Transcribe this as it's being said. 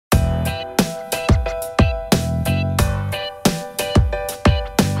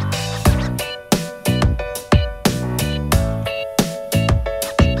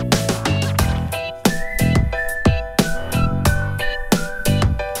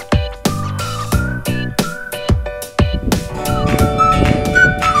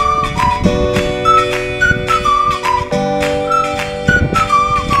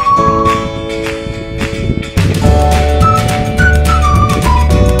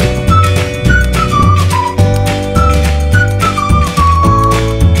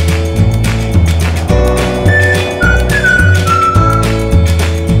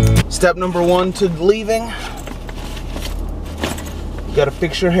Step number one to leaving. You gotta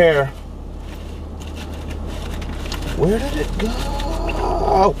fix your hair. Where did it go?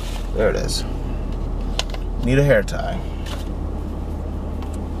 Oh, there it is. Need a hair tie.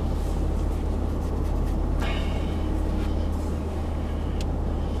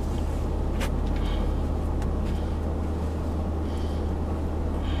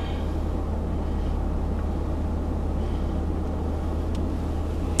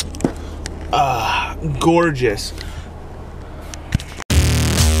 Gorgeous.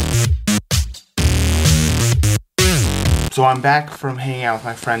 So I'm back from hanging out with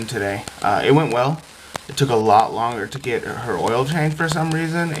my friend today. It went well. It took a lot longer to get her oil changed for some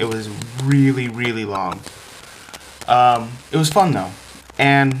reason. It was really, really long. It was fun though.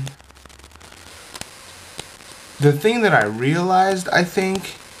 And the thing that I realized, I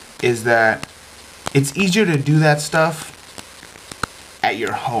think, is that it's easier to do that stuff at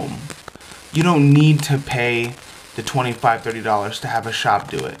your home. You don't need to pay the $25, $30 to have a shop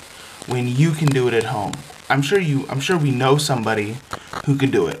do it when you can do it at home. I'm sure we know somebody who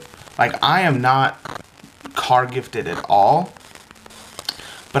can do it. Like, I am not car gifted at all,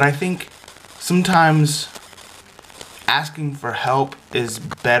 but I think sometimes asking for help is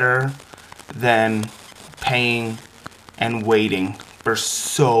better than paying and waiting for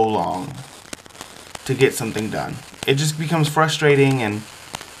so long to get something done. It just becomes frustrating. And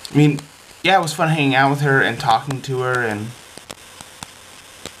I mean, yeah, it was fun hanging out with her and talking to her, and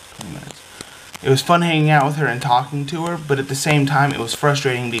 20 minutes. It was fun hanging out with her and talking to her, but at the same time, it was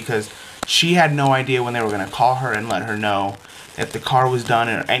frustrating because she had no idea when they were going to call her and let her know if the car was done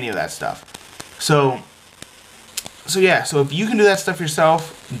or any of that stuff. So yeah, so if you can do that stuff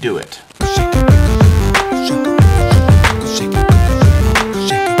yourself, do it.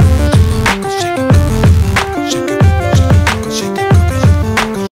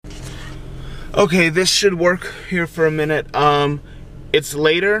 Okay, this should work here for a minute. It's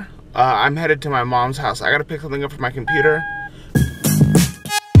later. I'm headed to my mom's house. I gotta pick something up from my computer.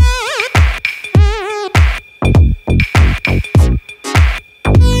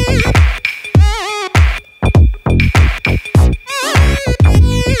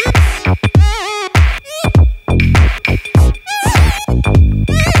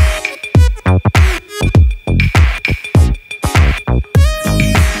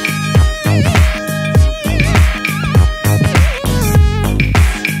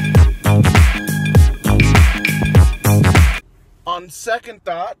 On second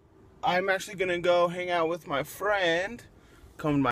thought, I'm actually gonna go hang out with my friend. Come to my